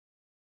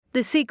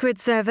The Secret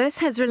Service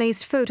has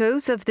released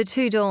photos of the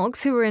two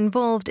dogs who were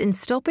involved in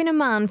stopping a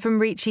man from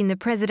reaching the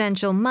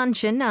presidential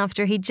mansion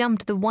after he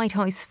jumped the White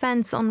House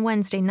fence on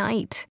Wednesday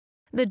night.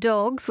 The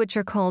dogs, which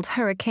are called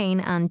Hurricane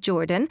and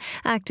Jordan,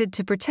 acted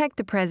to protect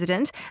the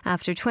president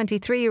after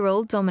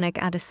 23-year-old Dominic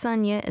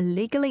Adesanya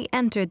illegally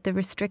entered the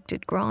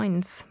restricted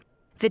grounds.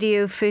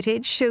 Video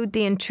footage showed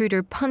the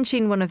intruder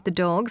punching one of the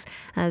dogs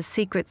as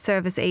Secret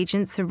Service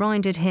agents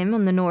surrounded him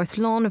on the north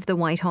lawn of the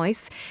White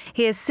House.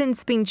 He has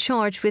since been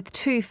charged with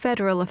 2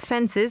 federal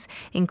offences,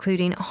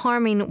 including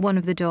harming one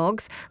of the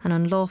dogs and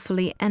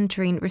unlawfully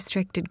entering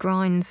restricted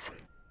grounds.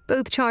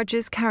 Both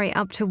charges carry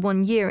up to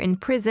 1 year in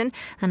prison,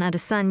 and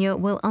Adesanya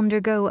will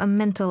undergo a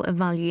mental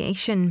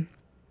evaluation.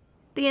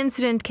 The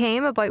incident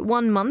came about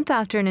 1 month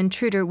after an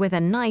intruder with a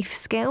knife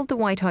scaled the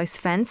White House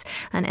fence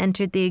and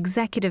entered the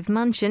executive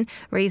mansion,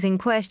 raising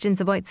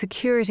questions about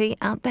security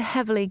at the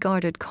heavily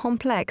guarded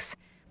complex.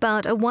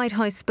 But a White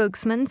House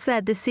spokesman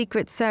said the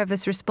Secret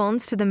Service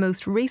response to the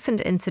most recent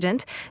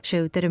incident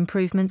showed that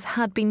improvements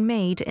had been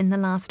made in the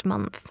last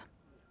month.